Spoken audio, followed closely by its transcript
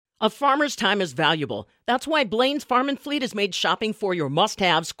A farmer's time is valuable. That's why Blaine's Farm and Fleet has made shopping for your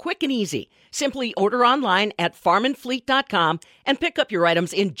must-haves quick and easy. Simply order online at farmandfleet.com and pick up your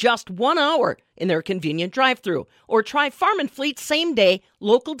items in just 1 hour in their convenient drive-thru. Or try Farm and Fleet's same-day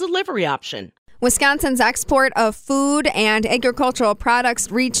local delivery option. Wisconsin's export of food and agricultural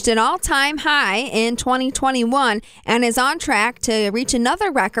products reached an all-time high in 2021 and is on track to reach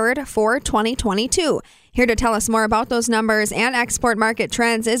another record for 2022. Here to tell us more about those numbers and export market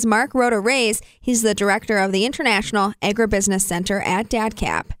trends is Mark Roda-Reyes. He's the director of the International Agribusiness Center at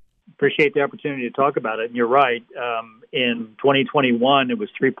DADCAP. Appreciate the opportunity to talk about it. And you're right. In 2021, it was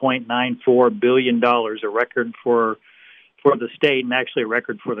 $3.94 billion, a record for the state and actually a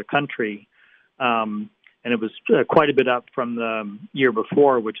record for the country. And it was quite a bit up from the year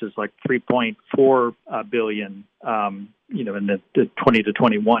before, which is like $3.4 billion, in the 20 to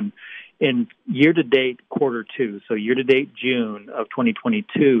 21. In year-to-date quarter two, so year-to-date June of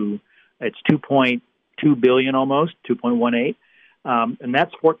 2022, it's $2.2 billion almost, 2.18, and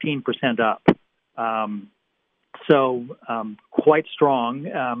that's 14% up. So quite strong,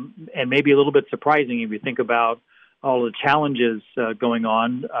 and maybe a little bit surprising if you think about all the challenges going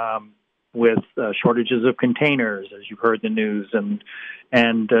on with shortages of containers, as you've heard the news, and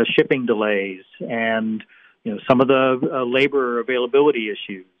shipping delays, and some of the labor availability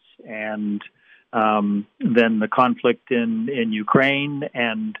issues. And then the conflict in Ukraine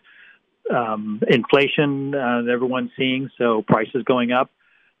and inflation that everyone's seeing, so prices going up.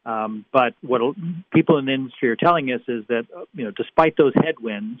 But what people in the industry are telling us is that, despite those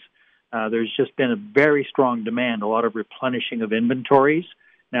headwinds, there's just been a very strong demand, a lot of replenishing of inventories.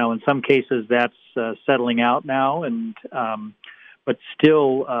 Now, in some cases, that's settling out now, but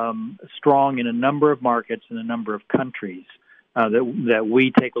still strong in a number of markets in a number of countries. That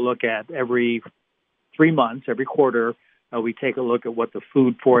we take a look at every 3 months, every quarter. We take a look at what the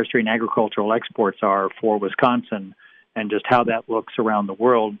food, forestry, and agricultural exports are for Wisconsin and just how that looks around the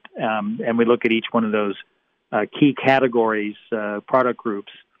world. And we look at each one of those key categories, product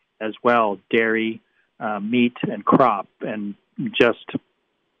groups as well, dairy, meat, and crop. And just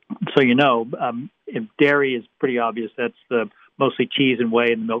so you know, if dairy is pretty obvious. That's the mostly cheese and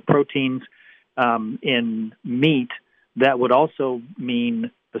whey and milk proteins. In meat, that would also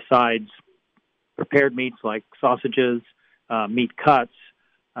mean, besides prepared meats like sausages, meat cuts,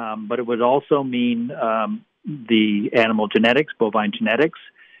 but it would also mean the animal genetics, bovine genetics,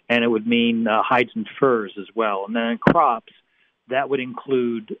 and it would mean hides and furs as well. And then in crops, that would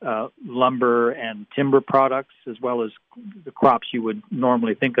include lumber and timber products, as well as the crops you would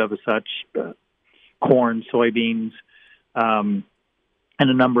normally think of as such, corn, soybeans, and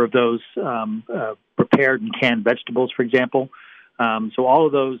a number of those prepared and canned vegetables, for example. So all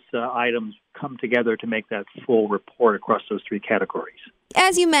of those items come together to make that full report across those three categories.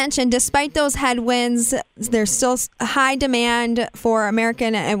 As you mentioned, despite those headwinds, there's still high demand for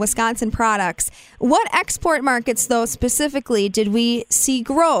American and Wisconsin products. What export markets, though, specifically, did we see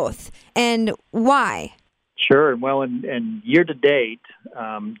growth, and why? Sure. Well, in year-to-date,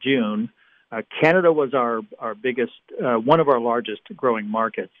 June, Canada was our biggest, one of our largest growing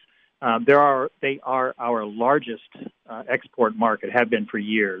markets. They are our largest export market, have been for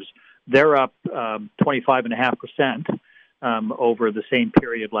years. They're up 25.5% over the same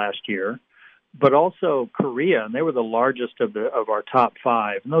period last year. But also Korea, and they were the largest of our top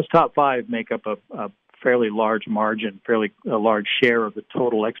five. And those top five make up a fairly large margin, fairly a large share of the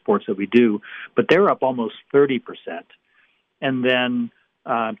total exports that we do. But they're up almost 30%. And then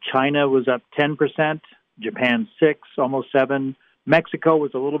China was up 10%, Japan 6%, almost 7%. Mexico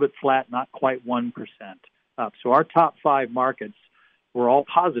was a little bit flat, not quite 1% up. So our top five markets were all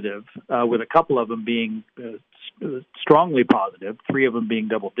positive, with a couple of them being strongly positive, 3 of them being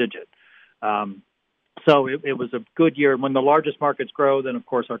double-digit. So it was a good year. When the largest markets grow, then, of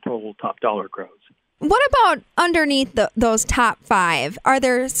course, our total top dollar grows. What about underneath those top five? Are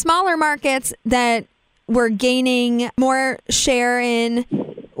there smaller markets that we're gaining more share in?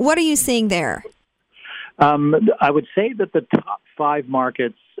 What are you seeing there? I would say that the top five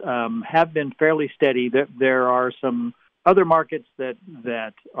markets have been fairly steady. There are some other markets that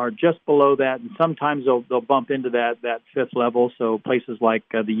are just below that, and sometimes they'll bump into that fifth level. So places like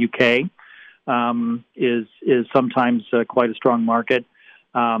the UK is sometimes quite a strong market,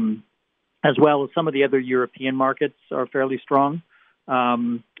 as well as some of the other European markets are fairly strong.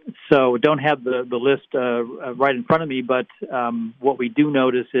 So don't have the list right in front of me, but what we do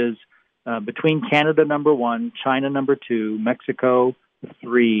notice is between Canada number 1, China number 2, Mexico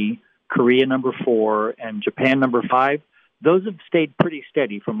 3, Korea number 4, and Japan number 5, those have stayed pretty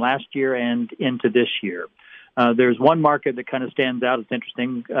steady from last year and into this year. There's one market that kind of stands out. It's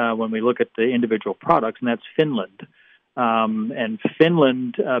interesting when we look at the individual products, and that's Finland. And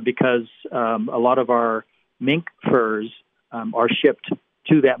Finland, because a lot of our mink furs are shipped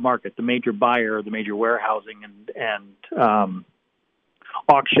to that market, the major buyer, the major warehousing and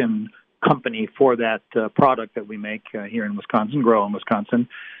auction company for that product that we make here in Wisconsin, grow in Wisconsin,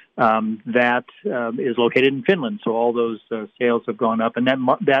 that is located in Finland. So all those sales have gone up, and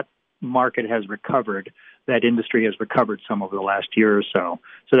that market has recovered. That industry has recovered some over the last year or so.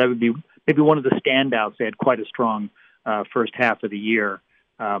 So that would be maybe one of the standouts. They had quite a strong first half of the year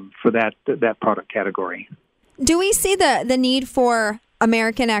for that product category. Do we see the need for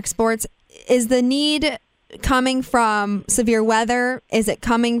American exports? Is the need coming from severe weather? Is it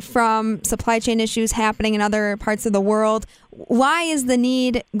coming from supply chain issues happening in other parts of the world? Why is the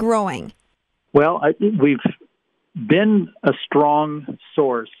need growing? Well, we've been a strong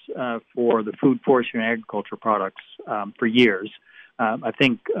source for the food, forestry, and agriculture products for years. I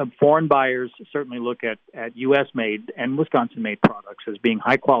think foreign buyers certainly look at U.S.-made and Wisconsin-made products as being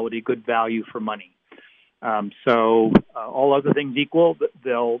high quality, good value for money. So all other things equal,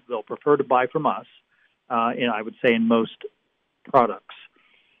 they'll prefer to buy from us. I would say in most products.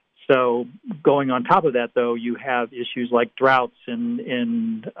 So going on top of that, though, you have issues like droughts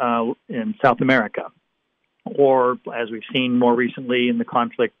in South America, or as we've seen more recently in the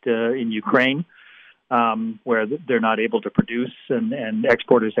conflict in Ukraine, where they're not able to produce and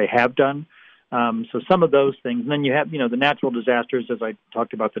export as they have done. So some of those things. And then you have, the natural disasters, as I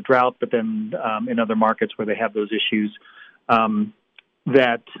talked about the drought, but then in other markets where they have those issues,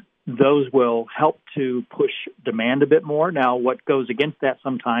 that those will help to push demand a bit more. Now, what goes against that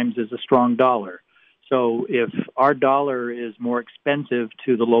sometimes is a strong dollar. So if our dollar is more expensive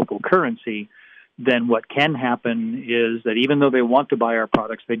to the local currency, then what can happen is that even though they want to buy our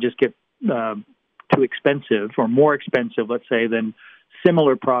products, they just get too expensive or more expensive, let's say, than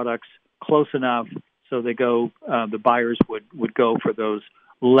similar products close enough. So they go, the buyers would go for those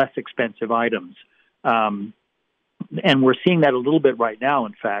less expensive items. And we're seeing that a little bit right now,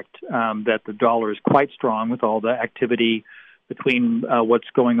 in fact, that the dollar is quite strong with all the activity between what's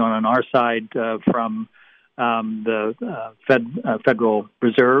going on our side from the Federal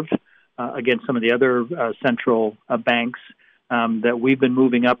Reserve against some of the other central banks, that we've been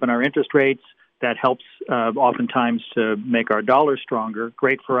moving up in our interest rates. That helps oftentimes to make our dollar stronger.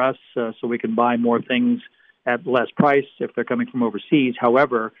 Great for us, so we can buy more things at less price if they're coming from overseas.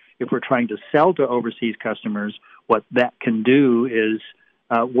 However, if we're trying to sell to overseas customers, what that can do is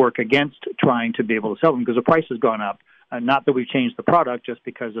work against trying to be able to sell them because the price has gone up. Not that we've changed the product, just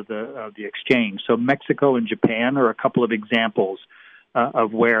because of the exchange. So Mexico and Japan are a couple of examples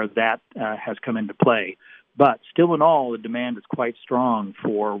of where that has come into play. But still in all, the demand is quite strong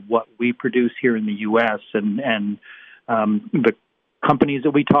for what we produce here in the U.S. And the companies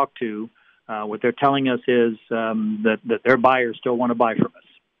that we talk to, what they're telling us is that their buyers still want to buy from us.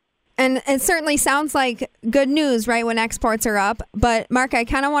 And it certainly sounds like good news, right, when exports are up. But, Mark, I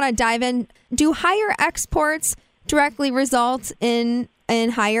kind of want to dive in. Do higher exports directly result in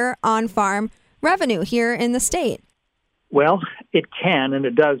higher on-farm revenue here in the state? Well, it can, and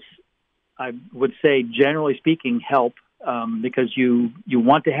it does, I would say, generally speaking, help because you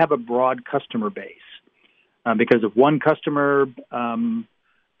want to have a broad customer base. Because if one customer,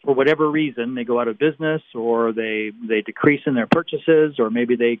 for whatever reason, they go out of business or they decrease in their purchases or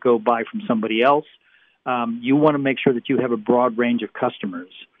maybe they go buy from somebody else, you want to make sure that you have a broad range of customers.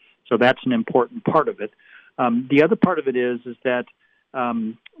 So that's an important part of it. The other part of it is that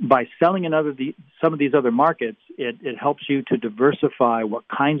by selling in some of these other markets, it helps you to diversify what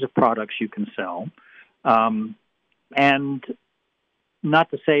kinds of products you can sell. And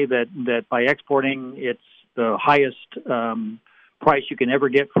not to say that by exporting it's the highest price you can ever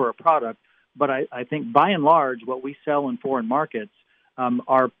get for a product, but I think by and large what we sell in foreign markets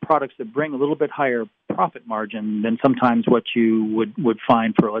are products that bring a little bit higher profit margin than sometimes what you would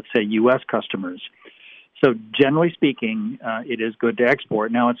find for, let's say, U.S. customers. So generally speaking, it is good to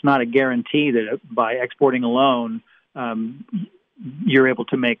export. Now, it's not a guarantee that by exporting alone, you're able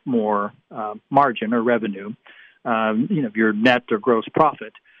to make more margin or revenue, your net or gross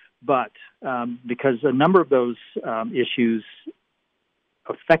profit. But because a number of those issues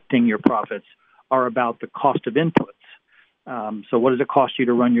affecting your profits are about the cost of inputs. So what does it cost you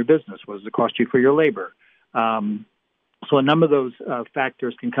to run your business? What does it cost you for your labor? So a number of those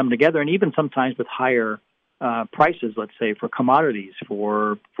factors can come together, and even sometimes with higher prices, let's say, for commodities,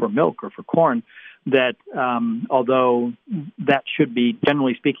 for milk or for corn, that although that should be,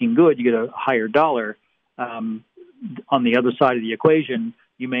 generally speaking, good, you get a higher dollar, on the other side of the equation,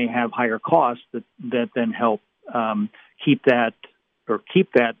 you may have higher costs that then help keep that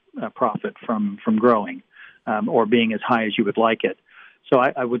profit from growing or being as high as you would like it. So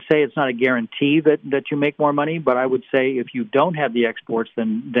I would say it's not a guarantee that you make more money, but I would say if you don't have the exports,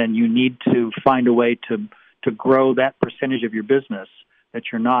 then you need to find a way to grow that percentage of your business that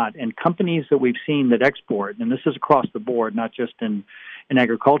you're not. And companies that we've seen that export, and this is across the board, not just in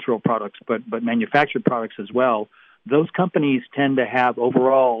agricultural products, but manufactured products as well, those companies tend to have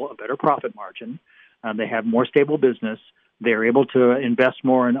overall a better profit margin. They have more stable business. They're able to invest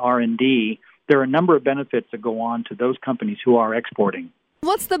more in R&D. There are a number of benefits that go on to those companies who are exporting.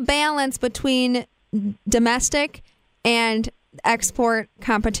 What's the balance between domestic and export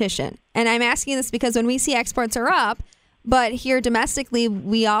competition? And I'm asking this because when we see exports are up, but here domestically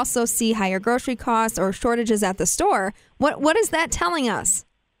we also see higher grocery costs or shortages at the store. What is that telling us?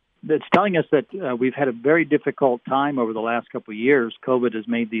 It's telling us that we've had a very difficult time over the last couple of years. COVID has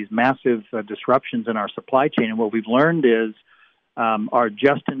made these massive disruptions in our supply chain, and what we've learned is our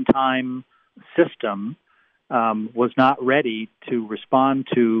just-in-time system was not ready to respond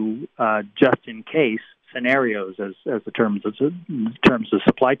to just-in-case scenarios, as the terms the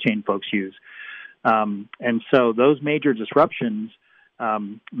supply chain folks use. And so those major disruptions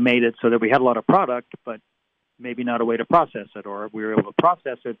made it so that we had a lot of product, but maybe not a way to process it, or we were able to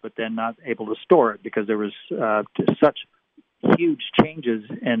process it, but then not able to store it because there was such huge changes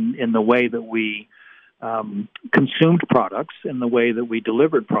in the way that we consumed products and the way that we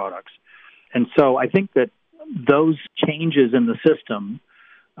delivered products. And so I think that those changes in the system,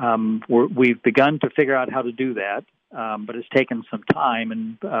 we've begun to figure out how to do that, but it's taken some time.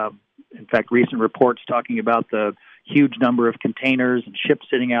 And in fact, recent reports talking about the huge number of containers and ships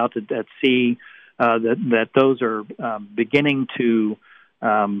sitting out at sea, that those are beginning to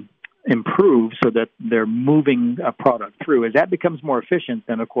improve so that they're moving a product through. As that becomes more efficient,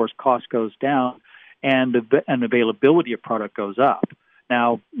 then, of course, cost goes down and availability of product goes up.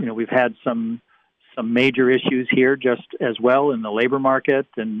 Now, we've had some major issues here just as well in the labor market,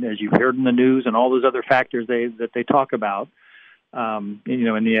 and as you've heard in the news and all those other factors that they talk about, in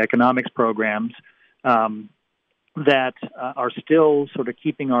the economics programs, that are still sort of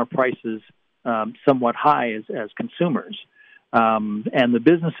keeping our prices somewhat high as consumers. And the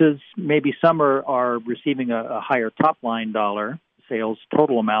businesses, maybe some are receiving a higher top-line dollar sales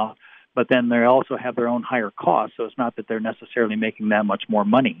total amount, but then they also have their own higher costs, so it's not that they're necessarily making that much more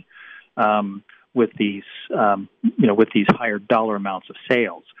money with these higher dollar amounts of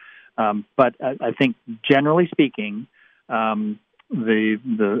sales. But I think, generally speaking,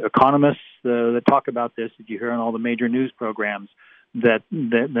 the economists that talk about this, that you hear on all the major news programs, that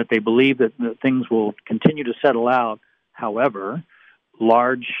they believe that things will continue to settle out. However,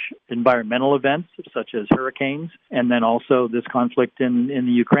 large environmental events such as hurricanes, and then also this conflict in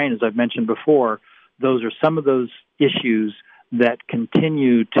the Ukraine, as I've mentioned before, those are some of those issues that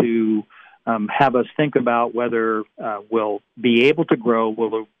continue to have us think about whether we'll be able to grow, will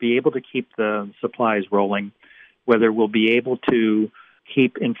we be able to keep the supplies rolling, whether we'll be able to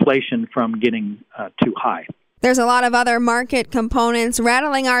keep inflation from getting too high. There's a lot of other market components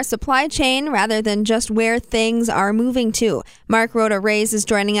rattling our supply chain rather than just where things are moving to. Mark Roda-Reyes is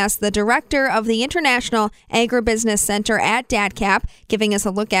joining us, the director of the International Agribusiness Center at DADCAP, giving us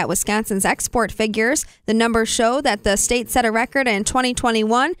a look at Wisconsin's export figures. The numbers show that the state set a record in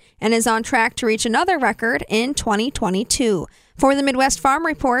 2021 and is on track to reach another record in 2022. For the Midwest Farm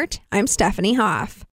Report, I'm Stephanie Hoff.